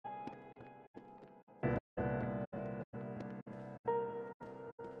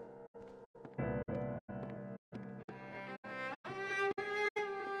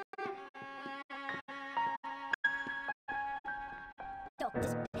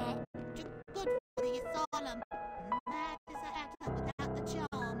Folks, pet, too good for the asylum. Mad as a hatter without the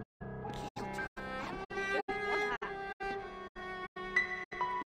charm. Killed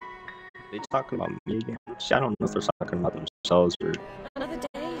They talking about me again? See, I don't know if they're talking about themselves or Another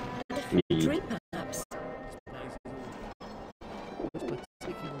day, a different me. dream, perhaps.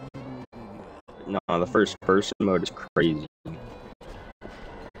 No, the first person mode is crazy.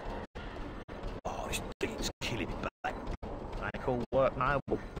 Oh, this thing's killing me back. Ain't all work now,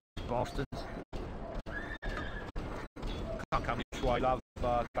 bastards. Can't come this way, love.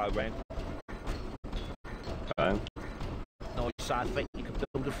 Go round. Okay. Nice side feet, you can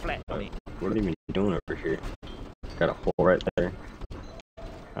build a flat on it. What are they even doing over here? Got a hole right there.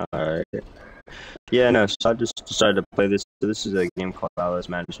 Alright. Yeah, no, so I just decided to play this. So this is a game called Alice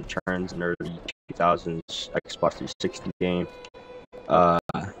Madness Returns, an early 2000s Xbox 360 game.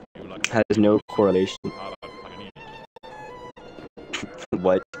 Has no correlation.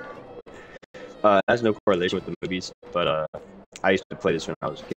 What? Has no correlation with the movies, but I used to play this when I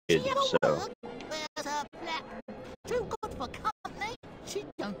was a kid, so. Where's her black? Too good for company. She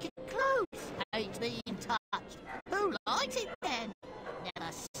don't get close. Hates being touched. Who likes it then?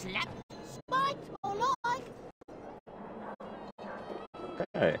 Never slapped. Spiked or like.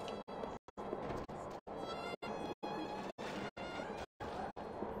 Okay.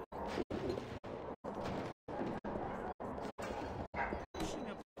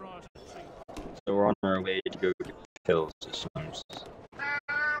 So we're on our way to go get pills, it seems.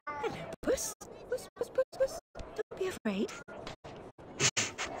 Hello, Puss. Puss, Puss, Puss, Puss. Don't be afraid.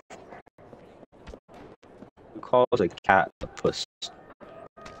 Who calls a cat a puss?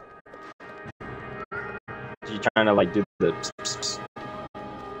 Is you trying to like do the pss, pss, pss?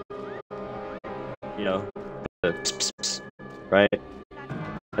 You know, the pss, pss, pss, right?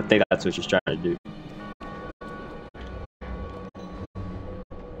 I think that's what she's trying to do.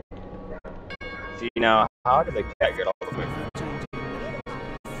 See now, how did the cat get all the way?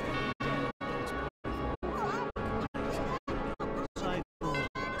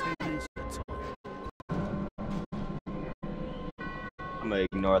 I'm gonna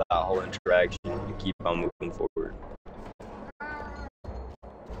ignore that whole interaction and keep on moving forward.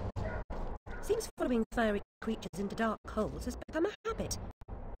 Seems following fiery creatures into dark holes has become a habit.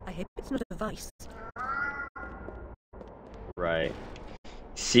 I hope it's not a vice. Right.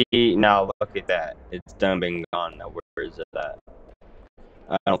 See, now look at that. It's done being gone now. Where is it at?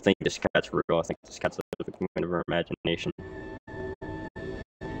 I don't think this cat's real. I think this cat's a figment of her imagination.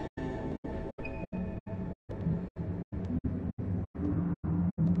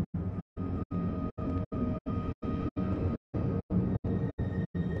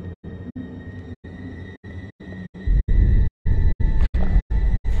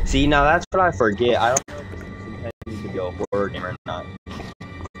 See, now that's what I forget. I don't know if this is intended to be a horror game or not.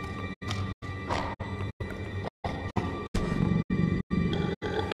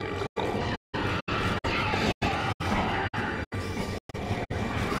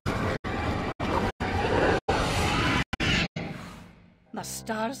 The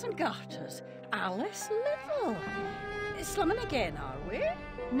stars and garters. Alice Little. Slumming again, are we?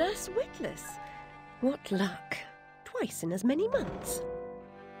 Nurse Witless. What luck. Twice in as many months.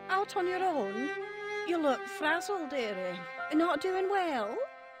 Out on your own? You look frazzled, dearie. Not doing well?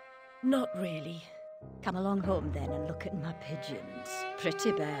 Not really. Come along home then and look at my pigeons.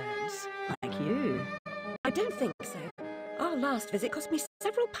 Pretty birds. Like you. I don't think so. Our last visit cost me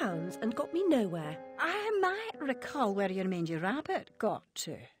several pounds and got me nowhere. I might recall where your mangy rabbit got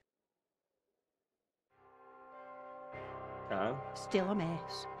to. Still a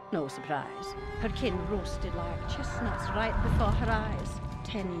mess. No surprise. Her kin roasted like chestnuts right before her eyes.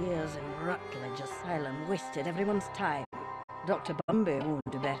 10 years in Rutledge Asylum wasted everyone's time. Dr. Bumby won't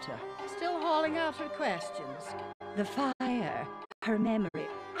do better. Still hauling out her questions. The fire, her memory.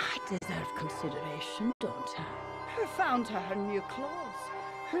 I deserve consideration, don't I? Who found her new clothes?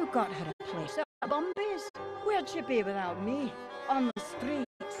 Who got her a place at Bumby's? Where'd she be without me? On the street,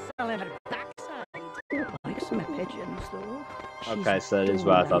 selling her backside. Likes my pigeons, though. Okay, so that is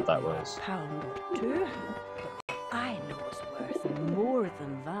what I thought that was. Pound or two. But I know it's worth more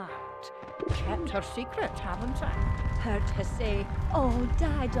than that. Kept her secret, haven't I? Heard her say, "Oh,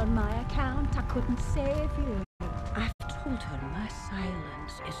 died on my account. I couldn't save you." I've told her my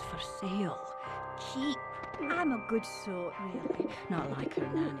silence is for sale. Keep. I'm a good sort, really. Not like her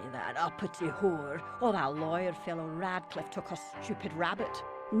nanny, that uppity whore, or that lawyer fellow Radcliffe took a stupid rabbit.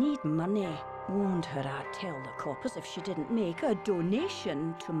 Need money. Warned her I'd tell the coppers if she didn't make a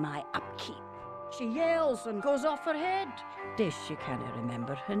donation to my upkeep. She yells and goes off her head. Days she can't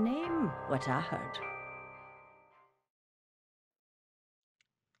remember her name, what I heard.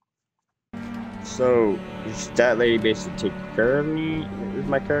 So, is that lady basically take care of me? Is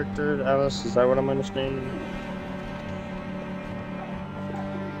my character, Alice? Is that what I'm understanding?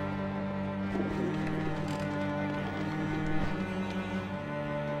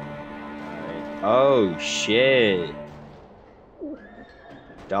 Alright. Oh, shit.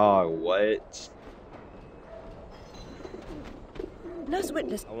 Dog, what? Nurse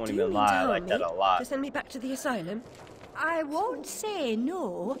Witness, I won't do even you mean lie, to I harm like that me? a lot. To send me back to the asylum? I won't say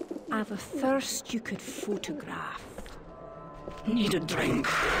no. I've a thirst you could photograph. Need a drink.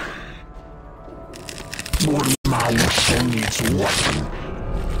 More mouse needs washing.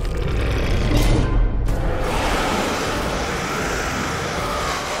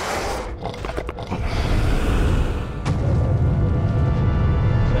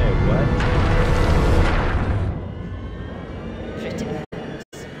 Say what? Pretty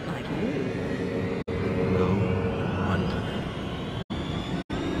girls like you. No wonder.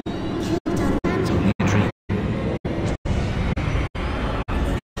 Need a drink.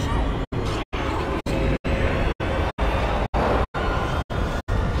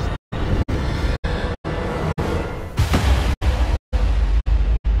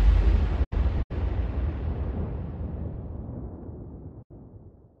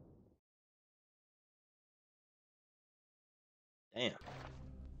 Damn.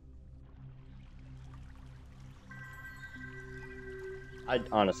 I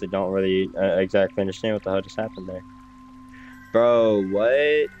honestly don't really exactly understand what the hell just happened there. Bro,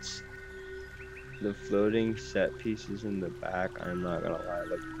 what? The floating set pieces in the back, I'm not gonna lie,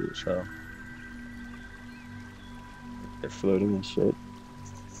 look cool as hell. They're floating and shit.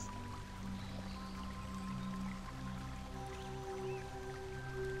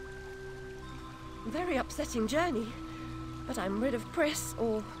 Very upsetting journey. But I'm rid of Priss,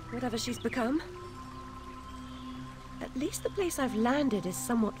 or whatever she's become. At least the place I've landed is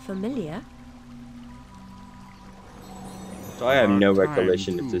somewhat familiar. So I have no Hard time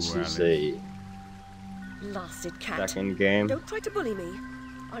recollection if too, this is Alice. a Blasted cat. second game. Don't try to bully me.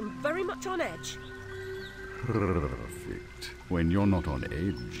 I'm very much on edge. Perfect. When you're not on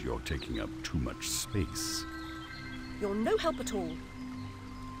edge, you're taking up too much space. You're no help at all.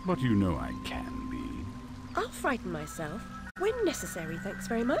 But you know I can be. I'll frighten myself. When necessary, thanks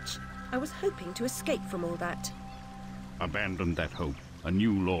very much. I was hoping to escape from all that. Abandon that hope. A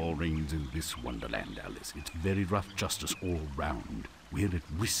new law reigns in this wonderland, Alice. It's very rough justice all round. We're at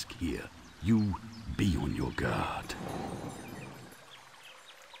risk here. You be on your guard.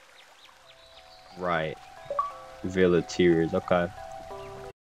 Right. Villa Tears, okay.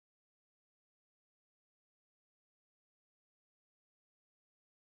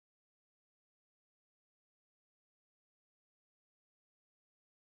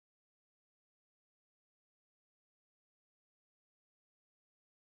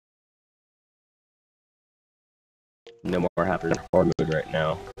 No more happy horror mood right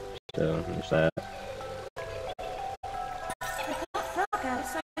now. So there's that. Fuck,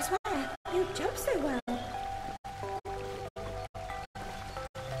 Alice, I swear. You jump so well.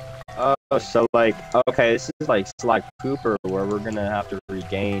 Oh, so like, okay, this is like Sly Cooper, where we're gonna have to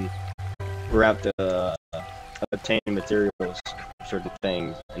regain, we're have to obtain materials, certain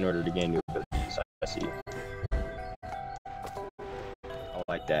things, in order to gain new abilities. I see. I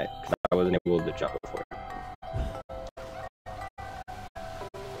like that, because I wasn't able to jump before.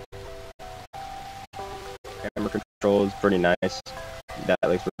 Camera control is pretty nice. That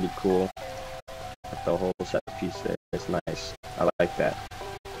looks pretty cool. Like the whole set piece there is nice. I like that.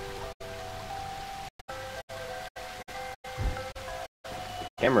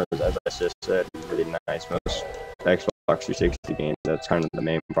 Cameras, as I just said, is really nice. Most Xbox 360 games, that's kind of the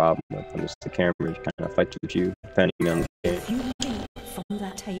main problem with them, is the cameras kind of fight with you, depending on the game. If you leave from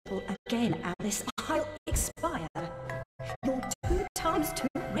that table again, Alice, I'll expire. You're 2 times too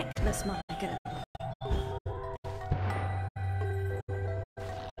reckless, my girl.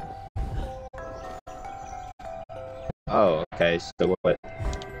 Oh, okay, so what?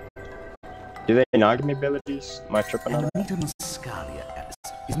 Do they not give me abilities? Am I tripping on that? Anita muscaria, Alice,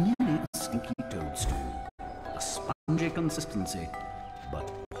 is merely a stinky toadstool. A spongy consistency,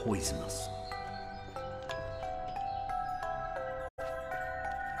 but poisonous.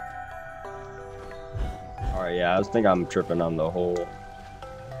 Alright, yeah, I think I'm tripping on the whole,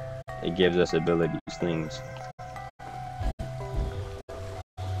 it gives us abilities things.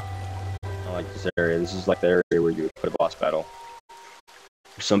 I like this area. This is like the area where you would put a boss battle.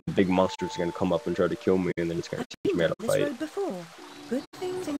 Some big monster's gonna come up and try to kill me, and then it's gonna teach me how to This fight. road before. Good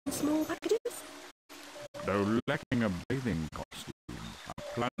things in small packages. Though lacking a bathing costume, a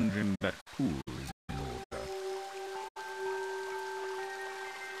plunge in that pool is in order.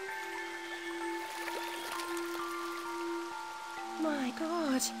 My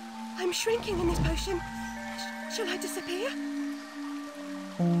God, I'm shrinking in this potion. Shall I disappear?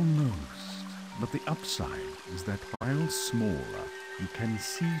 Almost. But the upside is that while smaller, you can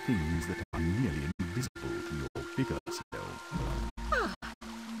see things that are nearly invisible to your bigger self. Ah,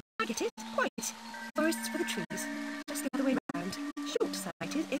 I get it. Quite. Forests for the trees. Just the other way round.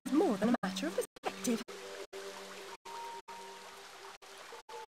 Short-sighted is more than a matter of perspective.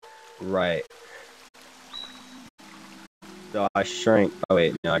 Right. So I shrank. Oh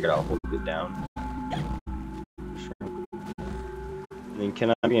wait, no, I gotta hold it down. Shrink. I mean,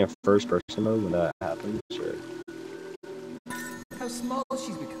 can I be in first person mode when that happens? Or... How small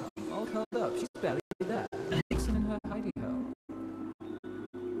she's become, all curled up. She's barely there. Nixon in her hidey hole.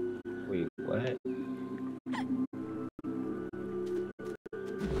 Wait, what?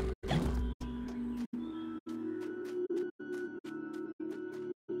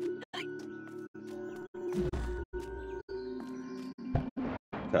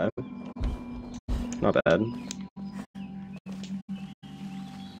 Okay. Not bad.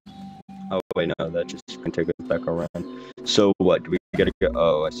 Oh wait, no, that just can take us back around. So what? Do we gotta go?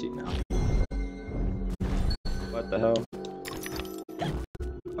 Oh, I see now. What the hell?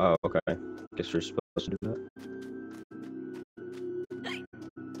 Oh, okay. Guess we're supposed to do that.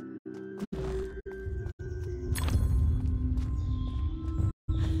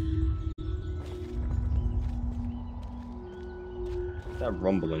 That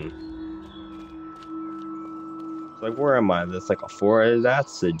rumbling. It's like, where am I? That's like a forest.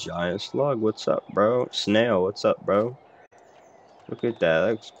 That's a giant slug. What's up, bro? Snail, what's up, bro? Look at that.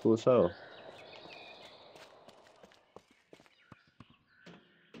 That looks cool as hell.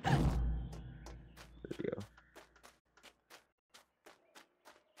 There we go.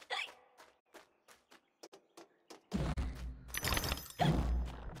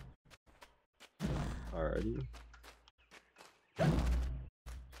 Alrighty.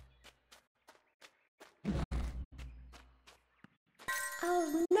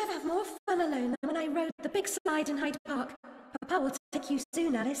 I'll never have more fun alone than when I rode the big slide in Hyde Park. Papa will take you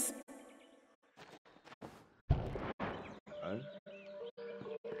soon, Alice. Alright.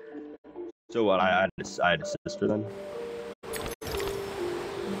 So what? I had a sister then?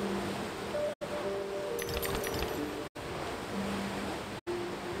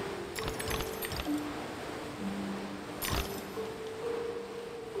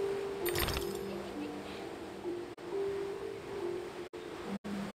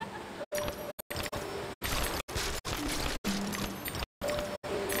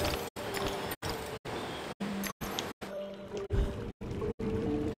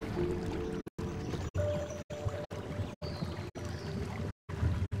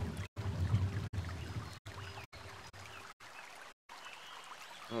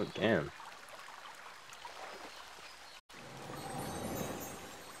 Oh, damn.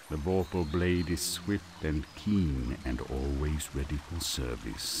 The Vorpal blade is swift and keen and always ready for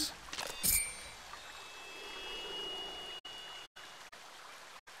service.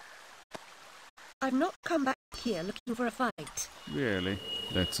 I've not come back here looking for a fight. Really?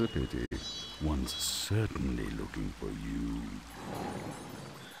 That's a pity. One's certainly looking for you.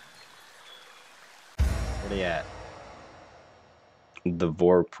 Where they at? The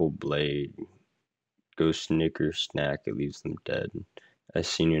Vorpal blade. Go snicker snack, it leaves them dead. As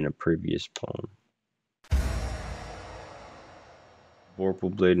seen in a previous poem.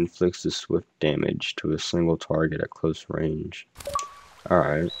 Vorpal blade inflicts the swift damage to a single target at close range.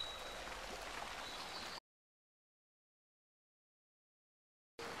 Alright.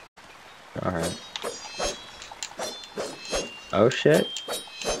 Alright. Oh shit.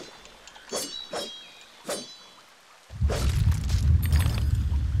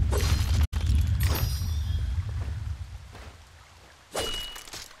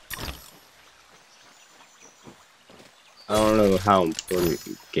 I don't know how important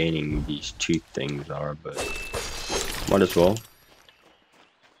gaining these two things are, but might as well.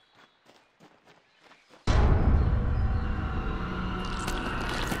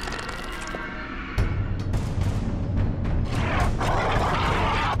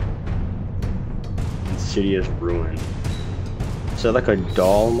 Insidious ruin. Is that like a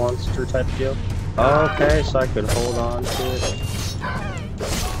doll monster type deal? Oh, okay, so I could hold on to it.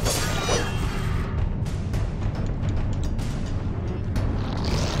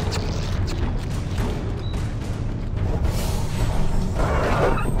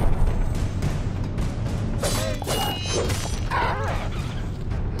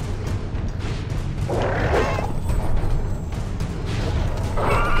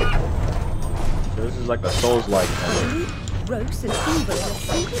 Like a Souls-like thing. Gross and evil in a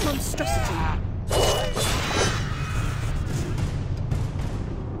single monstrosity.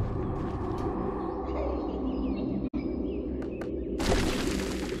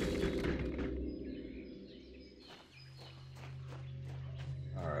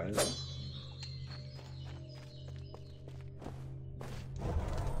 Alright.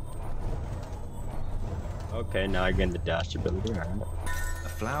 Okay, now I gain the dash ability. Alright. A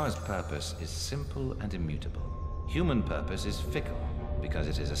flower's purpose is simple and immutable. Human purpose is fickle, because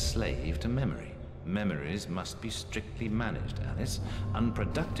it is a slave to memory. Memories must be strictly managed, Alice.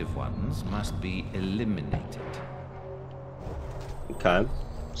 Unproductive ones must be eliminated. Okay.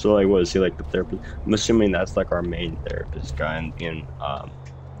 So, like, what is he, like, the therapist? I'm assuming that's, like, our main therapist guy in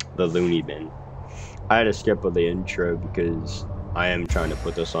the Looney Bin. I had to skip the intro because I am trying to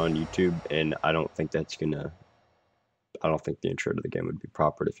put this on YouTube, and I don't think that's gonna... I don't think the intro to the game would be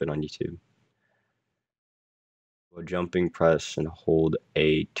proper to fit on YouTube. Well, jumping, press, and hold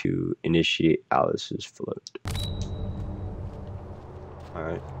A to initiate Alice's float.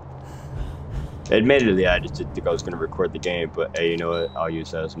 Alright. Admittedly, I just didn't think I was going to record the game, but hey, you know what? I'll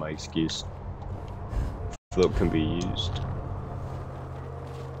use that as my excuse. Float can be used.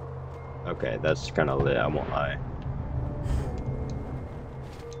 Okay, that's kind of lit, I won't lie.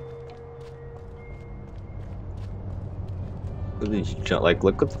 Look at these, like,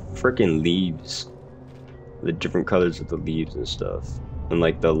 look at the freaking leaves. The different colors of the leaves and stuff. And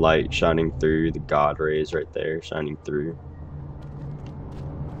like the light shining through, the God rays right there shining through.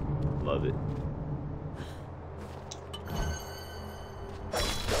 Love it.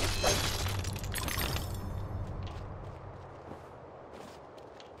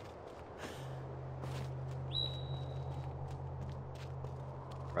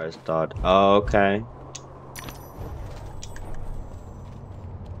 Price dot. Oh, okay.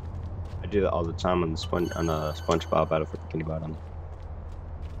 I do that all the time on the SpongeBob Battle for Bikini Bottom.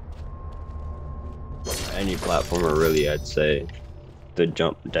 Any platformer, really, I'd say the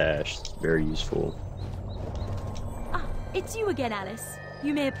jump dash is very useful. Ah, it's you again, Alice.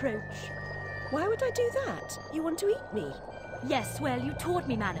 You may approach. Why would I do that? You want to eat me? Yes, well, you taught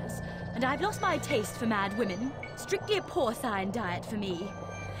me manners, and I've lost my taste for mad women. Strictly a porcine diet for me.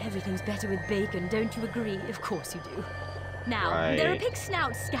 Everything's better with bacon, don't you agree? Of course you do. Now, Right. there are pig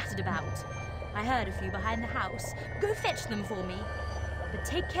snouts scattered about. I heard a few behind the house. Go fetch them for me. But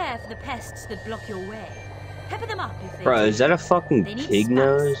take care for the pests that block your way. Pepper them up if they Bro, do. is that a fucking They need pig spice,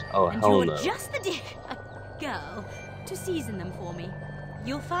 nose? Oh, and hell you're no. just the girl to season them for me.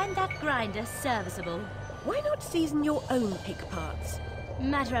 You'll find that grinder serviceable. Why not season your own pig parts?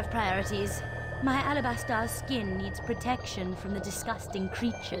 Matter of priorities. My alabaster skin needs protection from the disgusting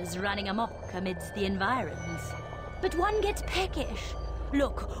creatures running amok amidst the environs. But one gets peckish.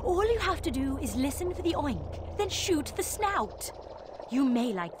 Look, all you have to do is listen for the oink, then shoot the snout. You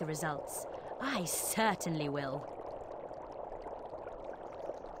may like the results. I certainly will.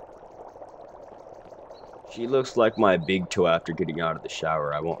 She looks like my big toe after getting out of the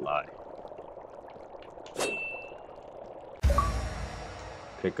shower, I won't lie.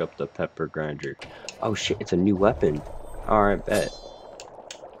 Pick up the pepper grinder. Oh shit, it's a new weapon. Alright, bet.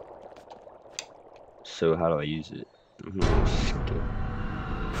 So how do I use it?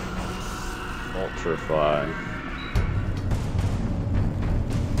 Ultrafly.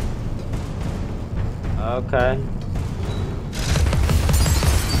 Okay.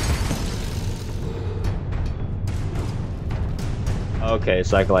 Okay,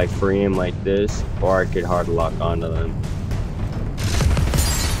 so I can like free him like this, or I could hard lock onto them.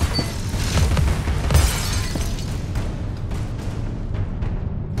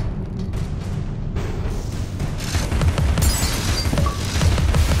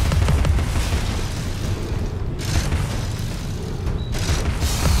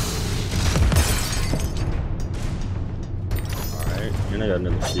 Alright, and I got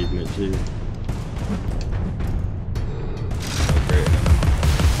another achievement too.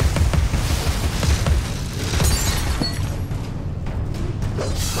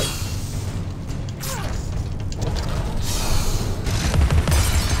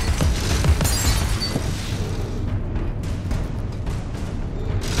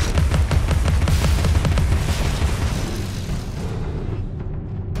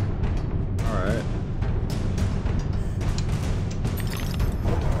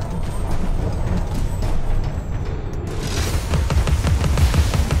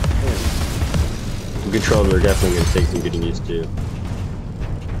 Controls are definitely going to take some getting used to.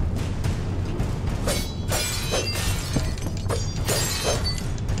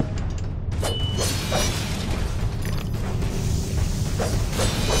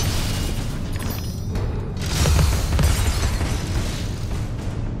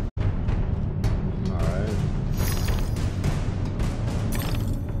 Alright.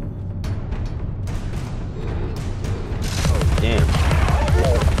 Oh, damn.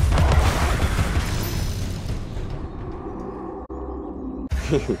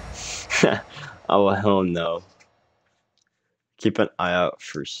 Oh, hell no. Keep an eye out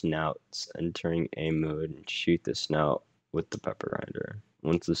for snouts. Entering A mode and shoot the snout with the pepper grinder.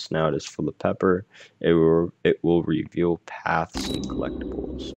 Once the snout is full of pepper, it will reveal paths and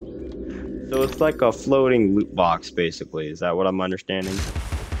collectibles. So it's like a floating loot box, basically. Is that what I'm understanding?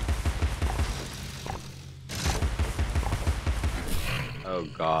 Oh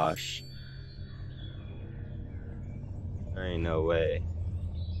gosh. There ain't no way.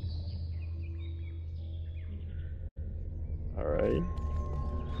 Alright.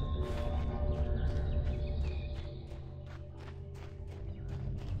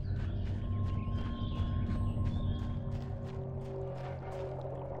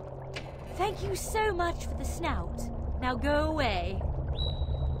 Thank you so much for the snout. Now go away.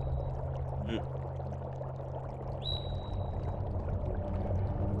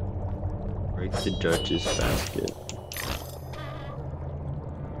 Break the judge's basket.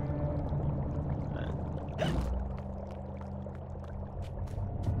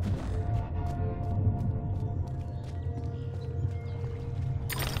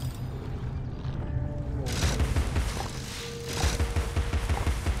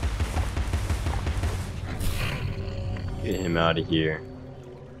 Get him out of here.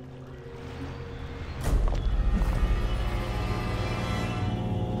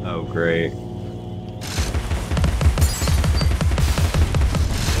 Oh, great.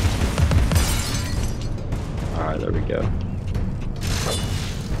 Alright, there we go.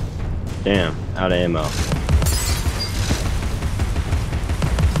 Damn, out of ammo.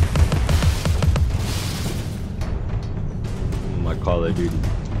 My Call of Duty.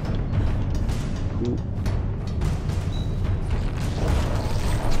 Ooh.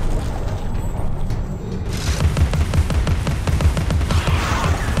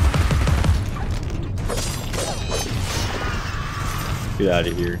 Get out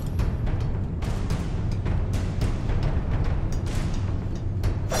of here.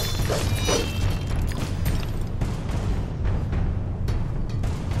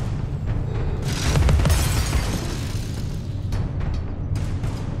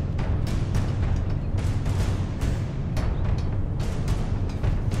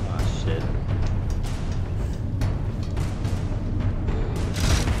 Oh shit.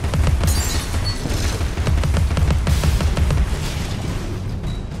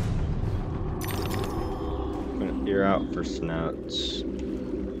 You're out for snouts.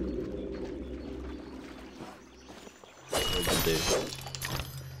 What'd you do?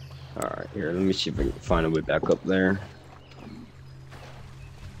 Alright, here, let me see if I can find a way back up there.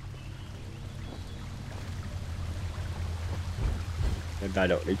 Maybe I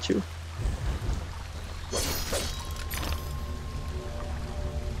don't need to.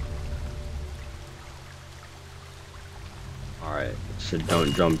 Alright, so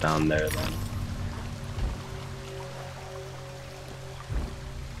don't jump down there then.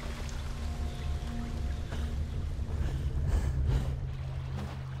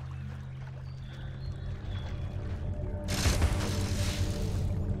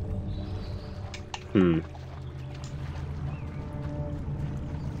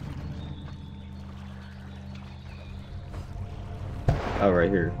 Oh, right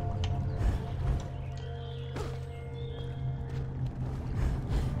here.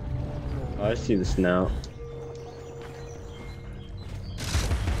 Oh, I see the snout.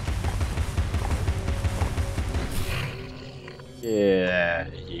 Yeah,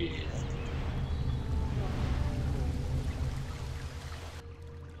 yeah.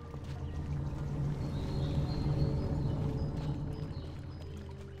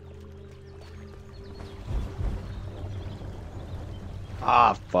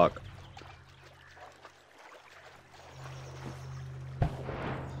 Ah, fuck.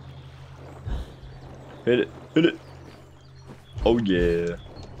 Hit it, hit it. Oh, yeah.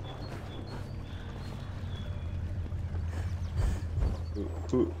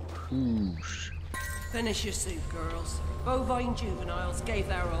 Finish your soup, girls. Bovine juveniles gave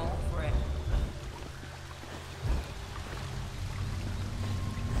their all for it.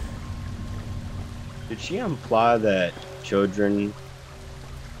 Did she imply that children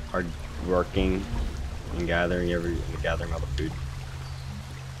are working and gathering all the food?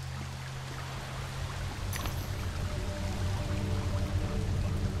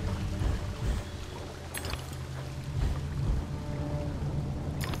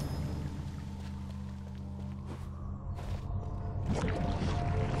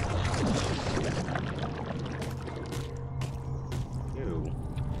 Ew.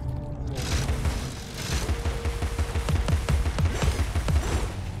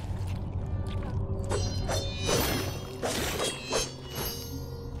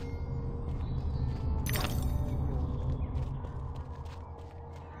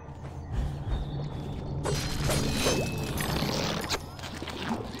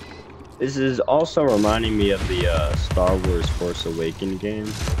 This is also reminding me of the Star Wars Force Awakens game.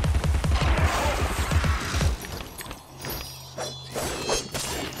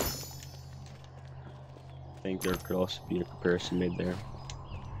 I think there could also be a comparison made there.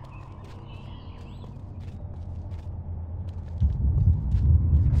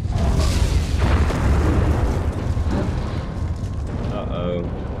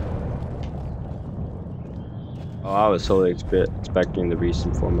 Oh, I was totally expecting the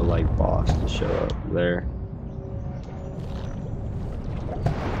recent Formula like boss to show up there.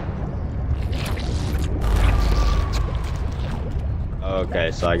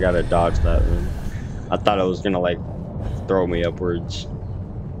 Okay, so I gotta dodge that one. I thought it was gonna like throw me upwards.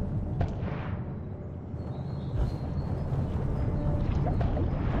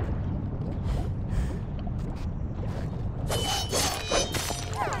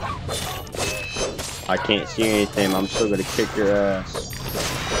 I can't see anything. I'm still gonna kick your ass.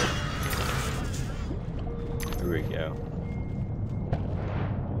 There we go.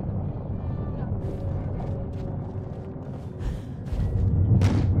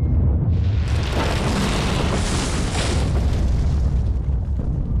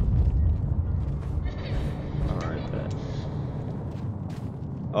 Alright, then.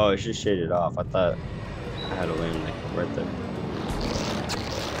 Oh, it's just shaded off. I thought I had a lane like right there.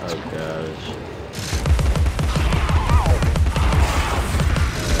 Oh gosh.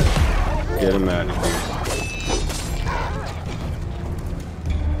 Get him out of here.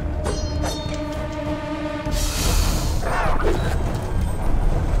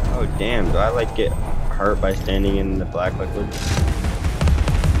 Oh damn, do I like get hurt by standing in the black liquid?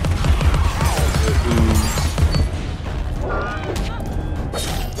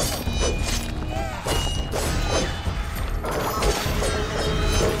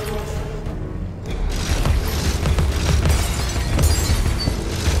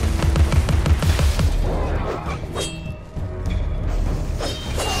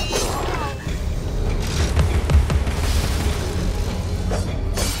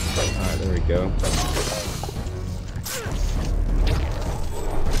 Go.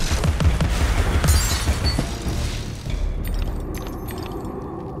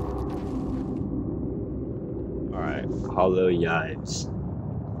 Alright, Hollow Yives.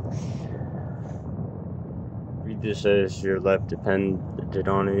 Read this as your life depended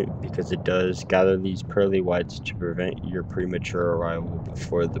on it, because it does. Gather these pearly whites to prevent your premature arrival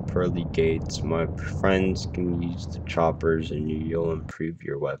before the pearly gates. My friends can use the choppers and you'll improve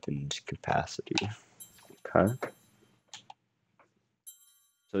your weapon's capacity. Okay.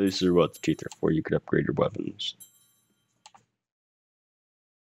 So this is what the teeth are for. You could upgrade your weapons.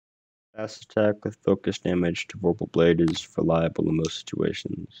 Fast attack with focus damage to Vorpal Blade is reliable in most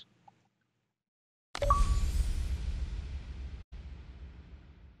situations.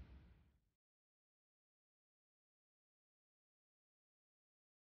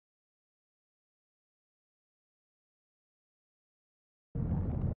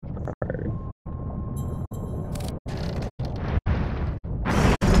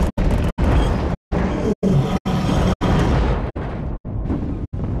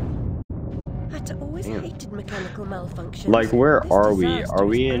 Hated mechanical malfunctions. Like, where are we? Are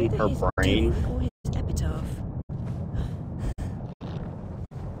we in her brain? Or his epitaph.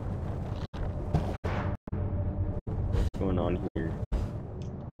 What's going on here?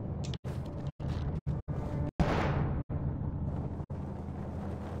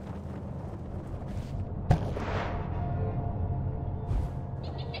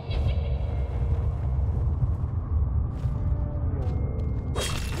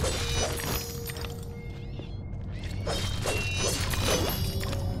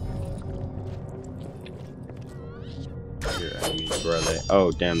 Where are they?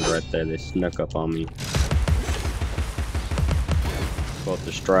 Oh, damn, they're right there. They snuck up on me. Pull out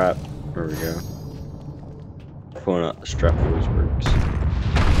the strap. There we go. Pulling out the strap always works.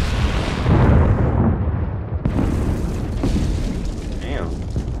 Damn.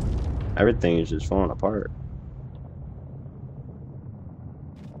 Everything is just falling apart.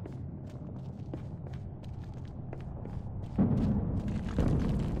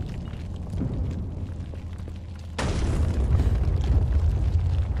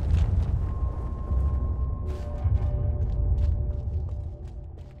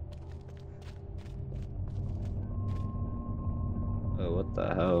 Oh, what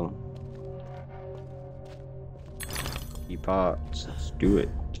the hell? Pots, let's do it.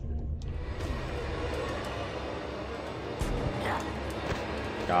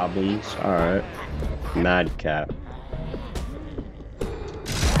 Goblins, alright. Madcap.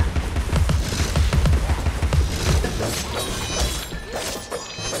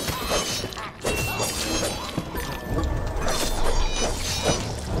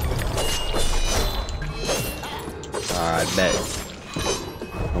 I bet.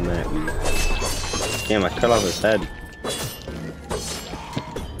 Come at me. Damn, I cut off his head.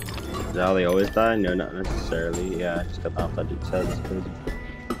 Is that how they always die? No, not necessarily. Yeah, I just cut off that dude's head. It's crazy.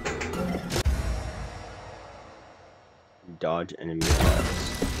 Dodge enemy attacks.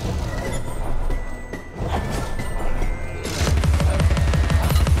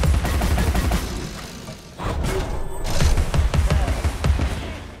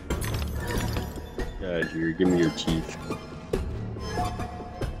 Yeah, here, give me your teeth.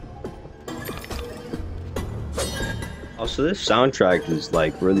 Also, this soundtrack is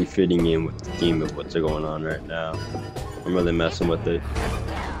like really fitting in with the theme of what's going on right now. I'm really messing with it.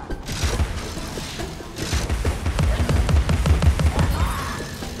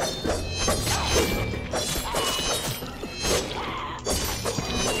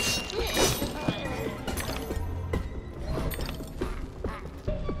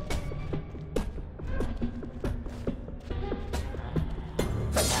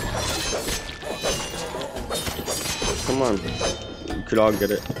 Come on, you could all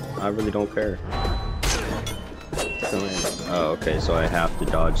get it. I really don't care. Come in. Oh, okay, so I have to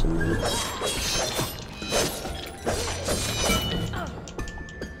dodge them then.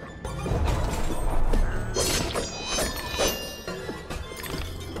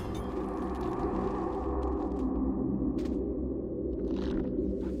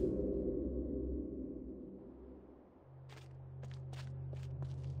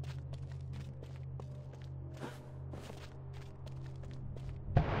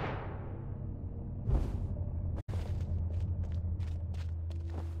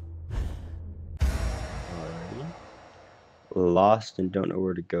 Lost and don't know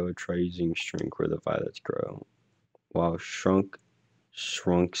where to go, try using shrink where the violets grow. While shrunk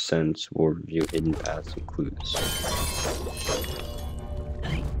sense will reveal hidden paths and clues.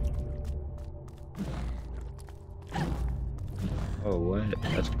 Oh, what?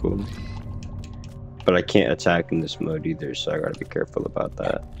 That's cool. But I can't attack in this mode either, so I gotta be careful about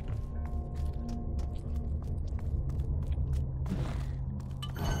that.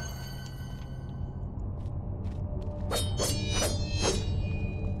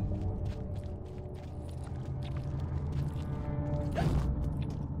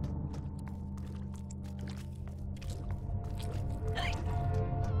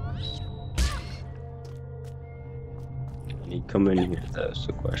 Come in here, that's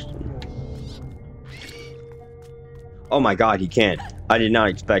the question. Oh my god, he can't. I did not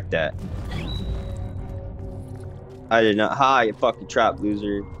expect that. I did not. Ha, you fucking trap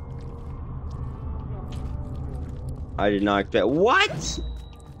loser. I did not expect. What?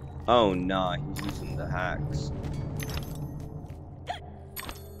 Oh nah, he's using the hacks.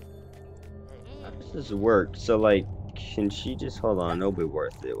 How does this work? So, like, can she just hold on? It'll be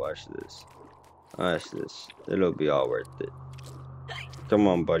worth it. Watch this. Watch this. It'll be all worth it. Come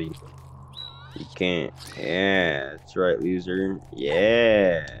on, buddy. You can't. Yeah, that's right, loser.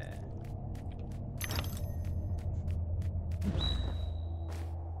 Yeah.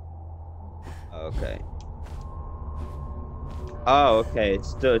 Okay. Oh, okay.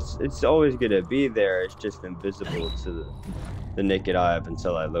 It's always gonna be there. It's just invisible to the naked eye up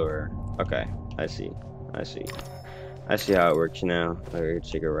until I lower. Okay, I see. I see how it works now. Okay,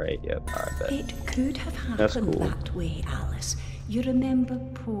 take a right. Yep. Alright, bet. It could have happened that way, Alice. You remember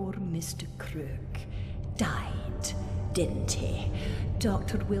poor Mr. Crook died, didn't he?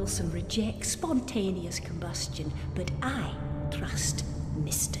 Dr. Wilson rejects spontaneous combustion, but I trust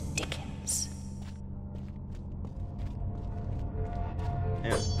Mr. Dickens.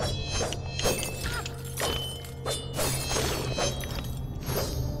 Yeah.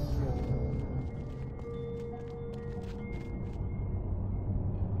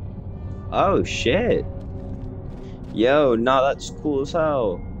 Oh shit. Yo, nah, that's cool as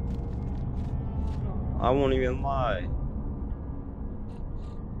hell. I won't even lie.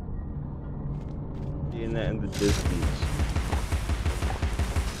 Seeing that in the distance.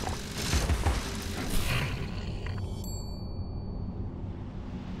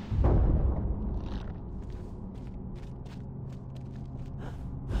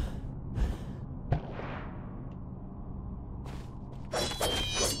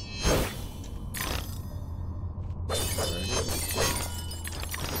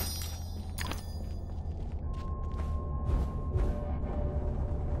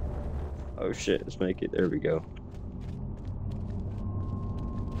 Oh shit, let's make it. There we go.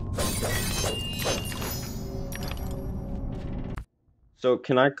 So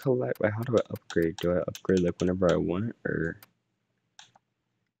can I collect, like, how do I upgrade? Do I upgrade like whenever I want it, or?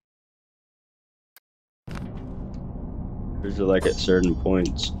 Or is it like at certain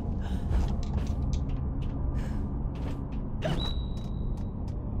points?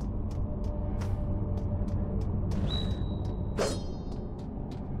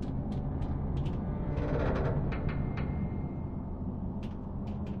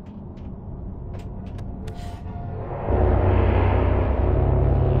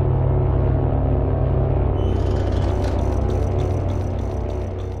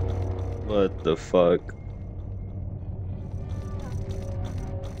 What the fuck?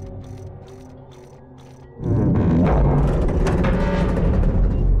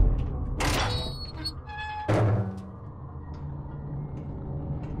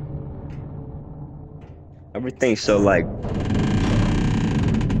 Everything's so like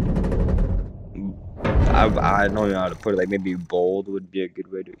I don't know how to put it. Like maybe bold would be a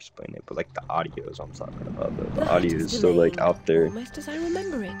good way to explain it, but like the audio is what I'm talking about. The audio is so like out there. Almost as I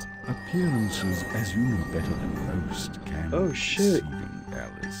remember it. Appearances, as you know better than most, can Oh, shit. be deceiving,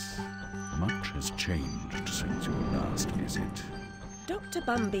 Alice. Much has changed since your last visit. Dr.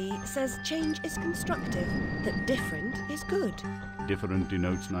 Bumby says change is constructive, that different is good. Different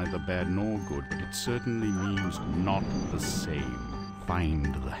denotes neither bad nor good, but it certainly means not the same.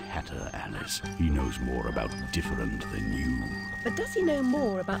 Find the Hatter, Alice. He knows more about different than you. But does he know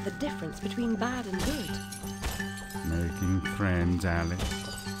more about the difference between bad and good? Making friends, Alice.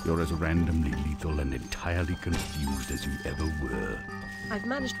 You're as randomly lethal and entirely confused as you ever were. I've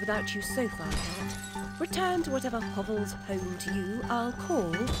managed without you so far, Cat. Return to whatever hovels home to you. I'll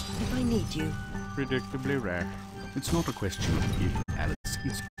call if I need you. Predictably rash. It's not a question of if, Alice.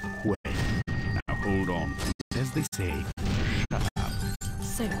 It's when. Now hold on. As they say, shut up.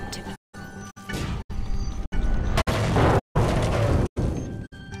 So typical.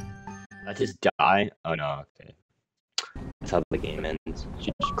 I just die? Oh no, okay. That's how the game ends.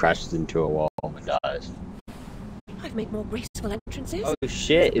 She just crashes into a wall and dies. I've made more graceful entrances. Oh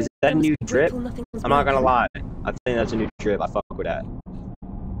shit, is that a new drip? I'm not gonna lie. I think that's a new drip. I fuck with that.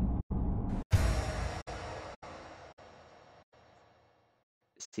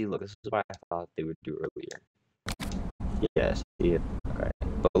 See, look, this is what I thought they would do earlier. Yeah, see it. Okay.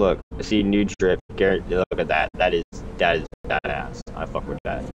 But look, see new drip. Garrett, look at that. That is badass. I fuck with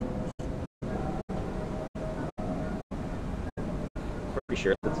that. Pretty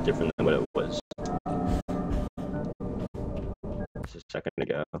sure that's different than what it was just a second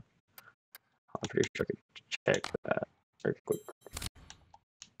ago. I'm pretty sure I could check that very quick.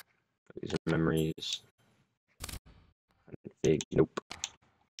 These are memories. Big, nope.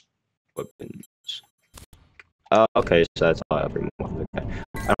 Weapons. Okay, so that's all I have removed. Okay.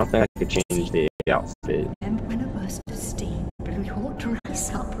 I don't think I could change the outfit. And when a burst of steam blew your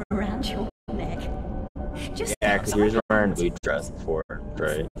dress up around your neck. Just Yeah, because he was wearing a blue dress before,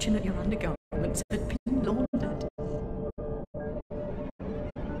 right? fortunate your undergarments had been laundered.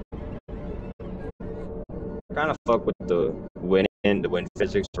 Kind of fuck with the wind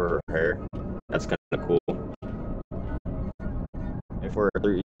physics for her hair. That's kind of cool. And for a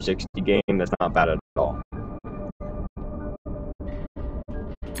 360 game, that's not bad at all.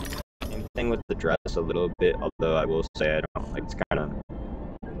 Same thing with the dress a little bit, although I will say I don't like. It's kind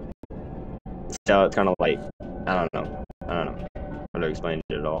of like I don't know how to explain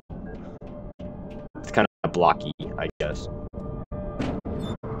it at all. It's kind of blocky, I guess.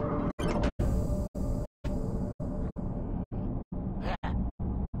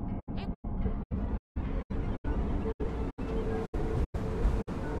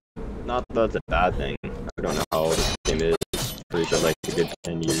 Not that that's a bad thing. I don't know how old this game is. Pretty sure like a good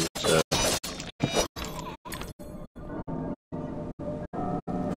 10 years. So.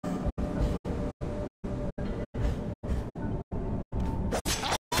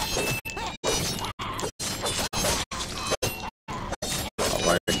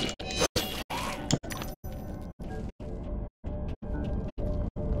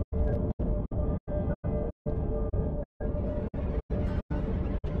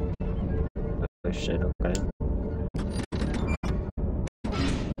 Shit, okay.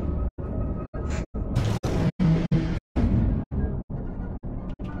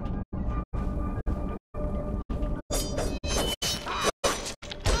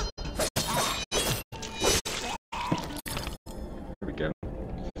 Here we go.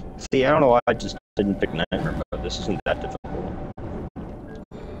 See, I don't know why I just didn't pick Nightmare, but this isn't that difficult.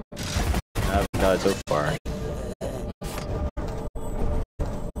 I haven't died so far.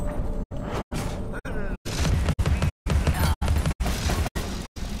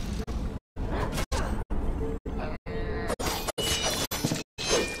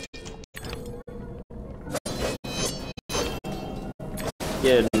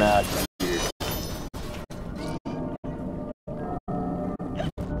 Get mad here.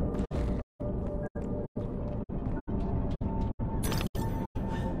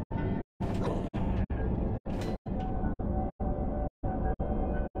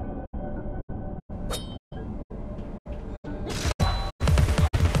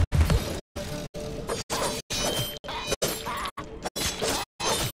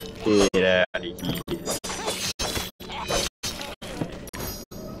 Get out of here.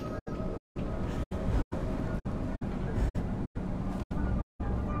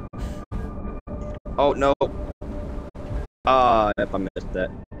 Oh no. Ah, if I missed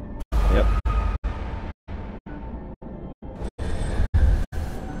that. Yep.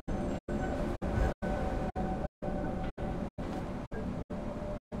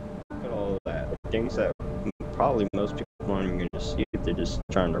 Look at all that. Things that probably most people aren't even gonna see if they're just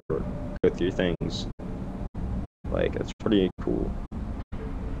trying to go through things. Like, it's pretty cool.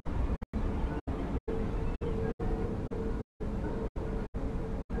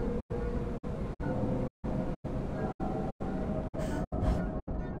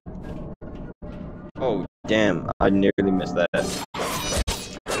 Oh, damn, I nearly missed that.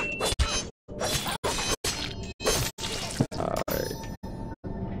 Alright.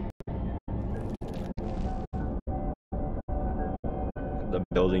 The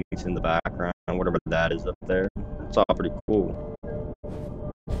buildings in the background, whatever that is up there, it's all pretty cool.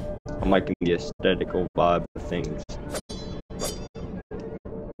 I'm liking the aesthetical vibe of things.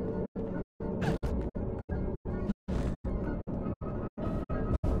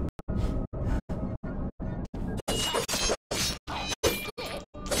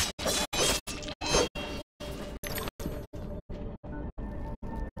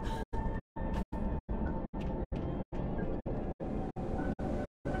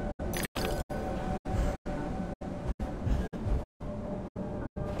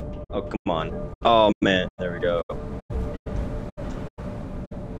 Oh, come on. Oh, man. There we go.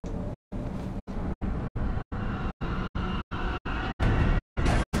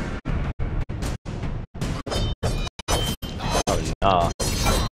 Oh, nah.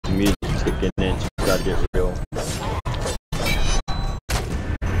 The music's kicking in. So you gotta get real.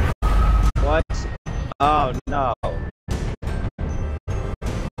 What? Oh, no.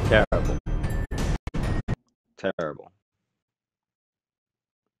 Terrible. Terrible.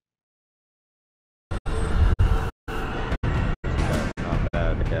 Not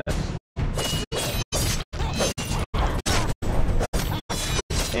bad, I guess.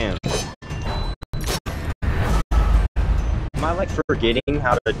 Damn. Am I like forgetting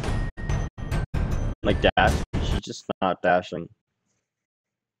how to like dash? She's just not dashing.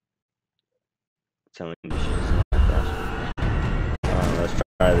 Telling me she's not dashing. Let's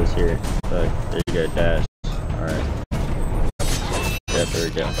try this here. Look, there you go, dash. Alright. Yep, there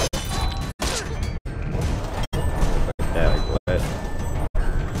we go. Like that, like what?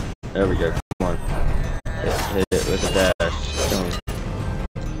 There we go, come on. Hit it with a dash. Come on.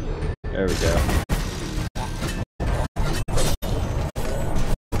 There we go.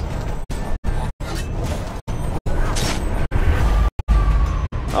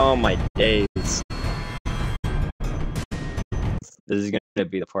 Oh my days. This is gonna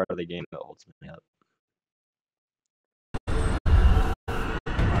be the part of the game that holds me up.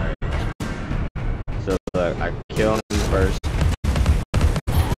 Alright. So look, I kill him first.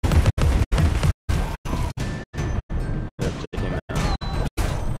 Take him out.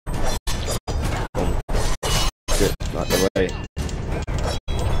 Boom. Good, knock away.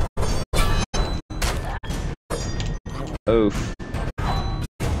 Oof.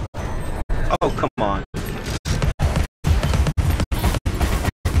 Oh, come on.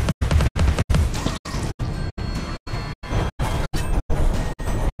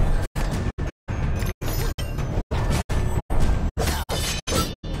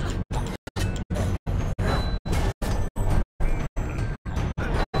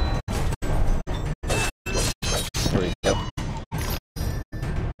 There we go.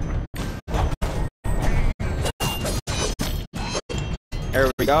 There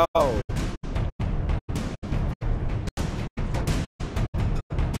we go. Oh,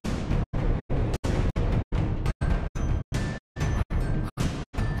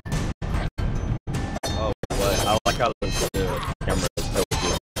 what? I like how the camera is so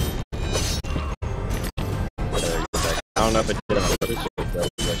good. I don't know if it did on purpose or if that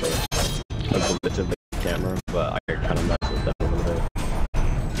was like a glitch of the camera, but I kind of messed with that a little bit.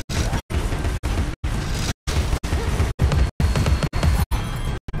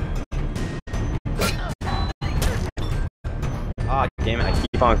 Ah, damn it, I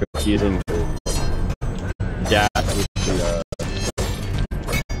keep on confusing the dash with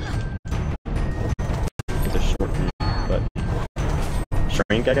the shorten, but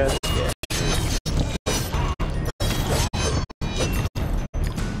shrink, I guess? Yeah.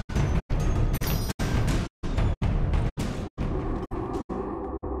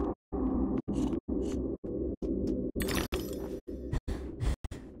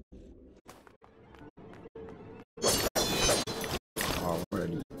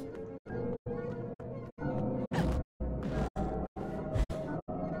 Already.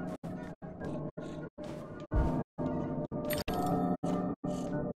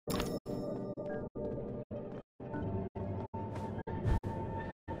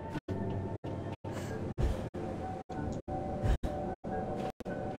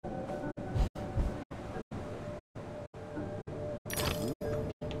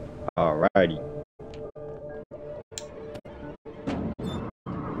 Alrighty.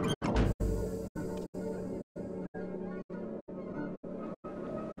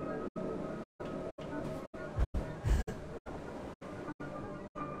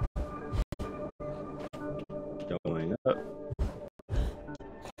 Going up.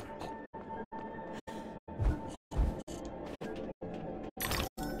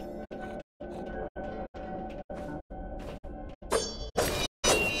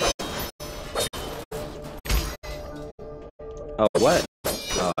 Oh, what?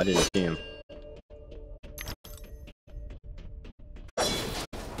 Oh, I didn't see him.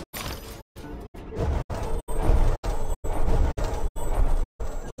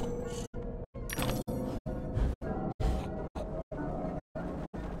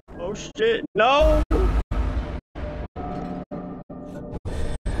 Oh shit, no!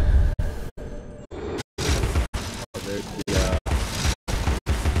 There's the,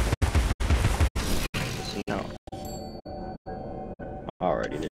 no.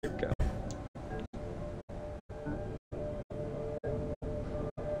 Alrighty, there we go.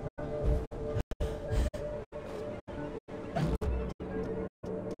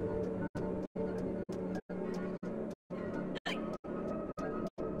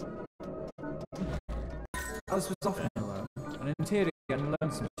 Alice was often alone, an interior and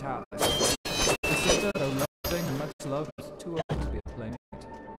lonesome child. Her sister, though loving and much loved, was too old to be a playmate.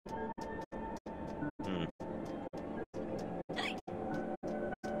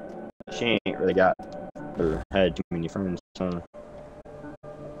 She ain't really got or had too many friends, huh?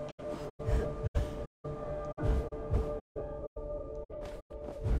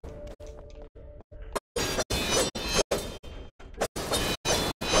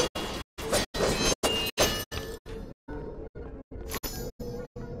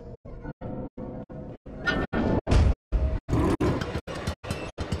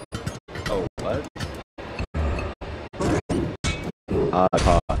 Oh, what?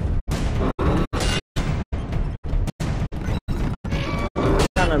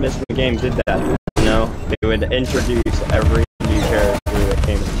 Kind of miss when games did that, you know? They would introduce every new character that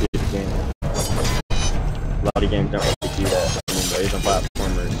came into the game. A lot of games don't really do that anymore, even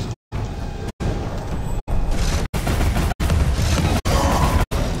platformers.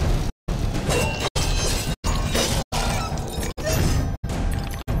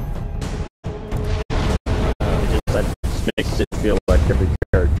 Just makes it feel like every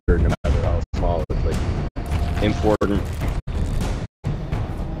character, no matter how small, is like important.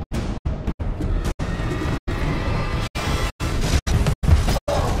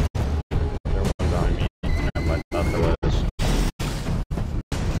 There was on me, I thought there was.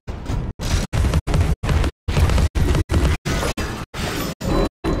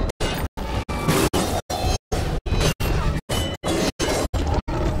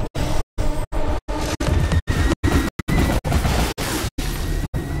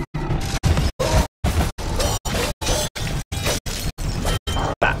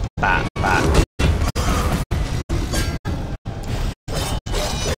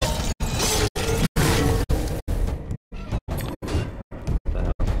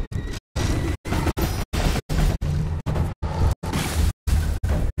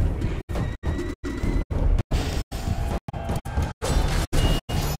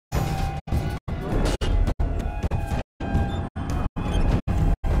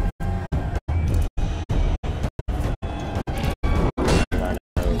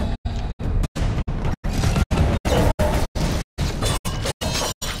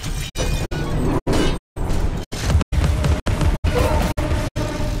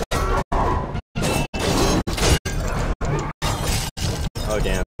 Oh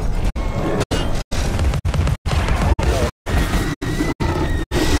damn.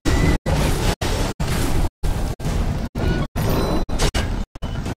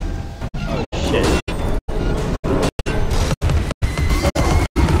 Oh shit.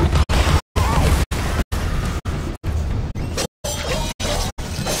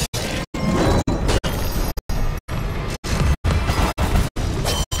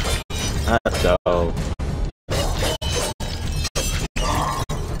 Let's go.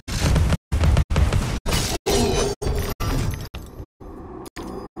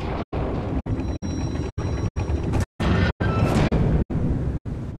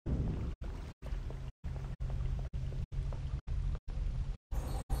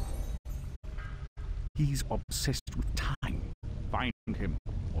 He's obsessed with time. Find him,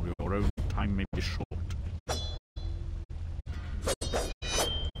 or your own time may be short.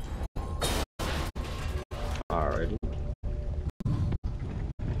 Alrighty.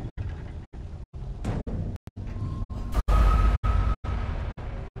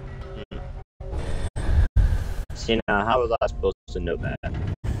 See, now, how was I supposed to know that?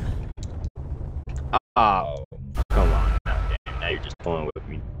 Oh, come on. Now, damn, now you're just pulling with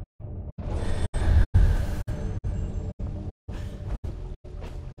me.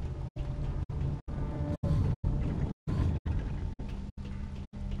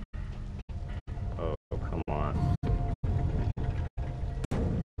 Oh, come on.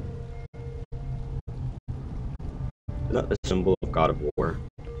 Isn't that the symbol of God of War?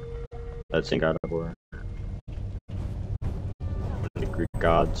 That's in God of War. The Greek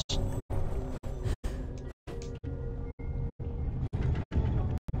gods.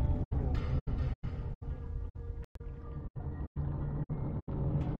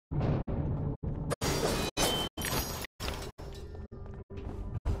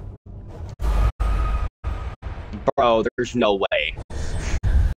 Bro, there's no way.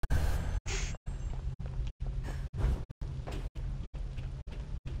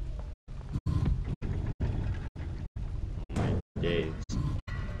 Days.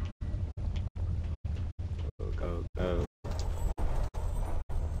 Go, go, go.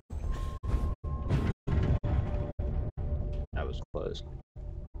 That was close.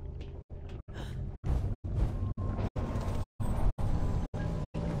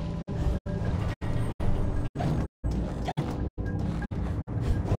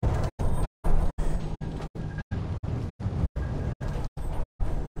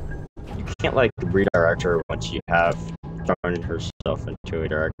 You can't like redirect her once you have thrown herself into a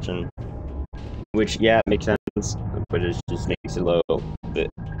direction. Which, yeah, it makes sense, but it just makes it a little bit.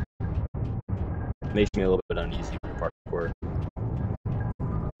 Makes me a little bit uneasy for parkour.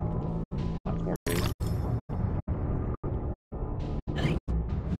 Platforming.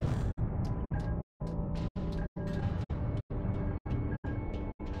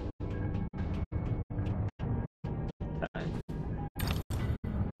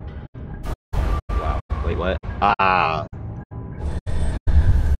 Wow. Wait, what? Ah.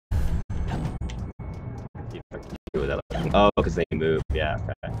 Oh, because they move. Yeah,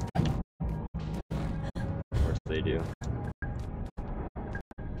 okay. Of course they do.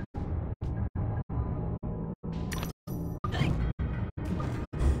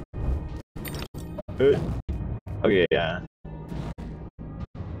 Okay, yeah.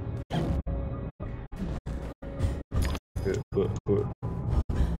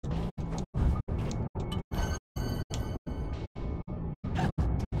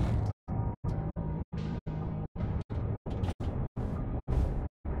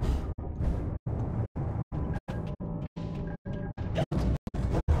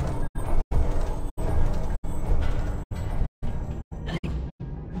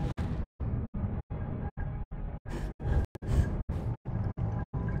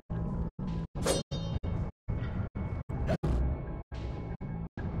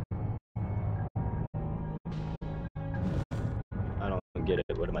 I don't get it.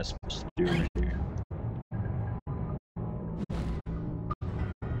 What am I supposed to do here?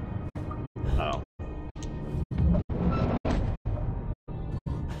 Oh.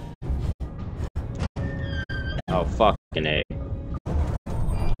 Oh, fucking A.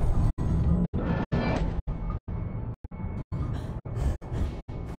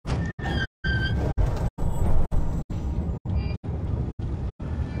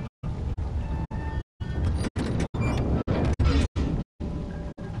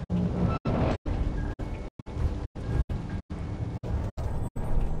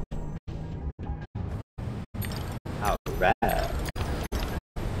 Alright.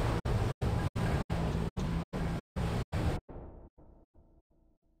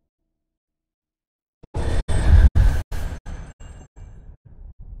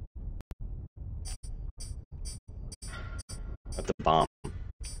 At the bomb.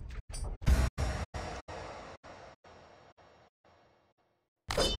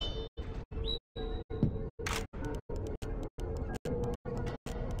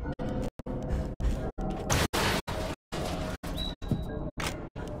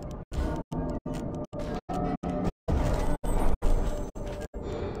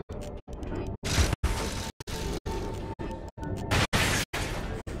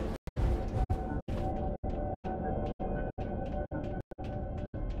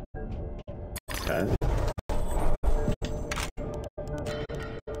 Okay.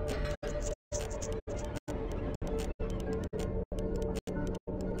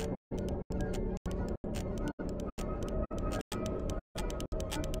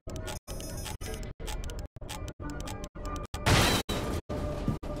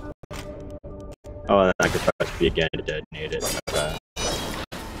 Oh, and then I could press B again to detonate it. Okay.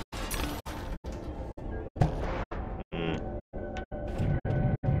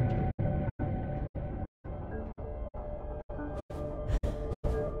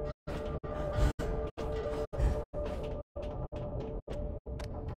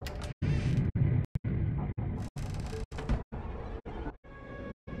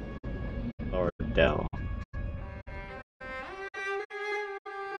 Dell.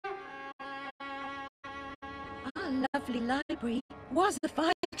 Our lovely library was a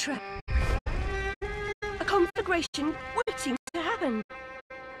fire trap. A conflagration waiting to happen.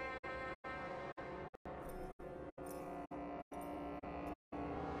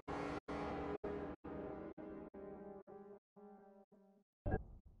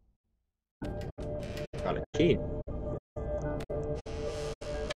 Got a key.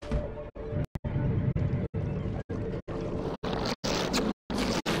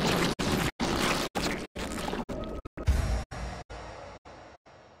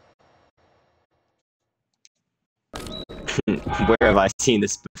 Where have I seen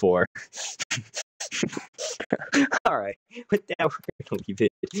this before? Alright, with that, we're gonna leave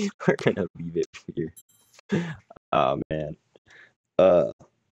it. We're gonna leave it here. Oh man.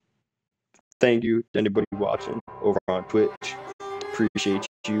 Thank you to anybody watching over on Twitch. Appreciate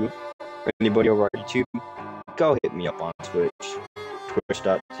you. Anybody over on YouTube, go hit me up on Twitch.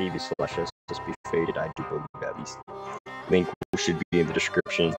 Twitch.tv/SSBFaded. I do believe at least. Link should be in the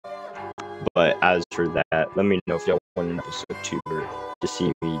description. But as for that, let me know if y'all want an episode 2 or to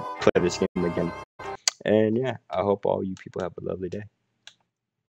see me play this game again. And yeah, I hope all you people have a lovely day.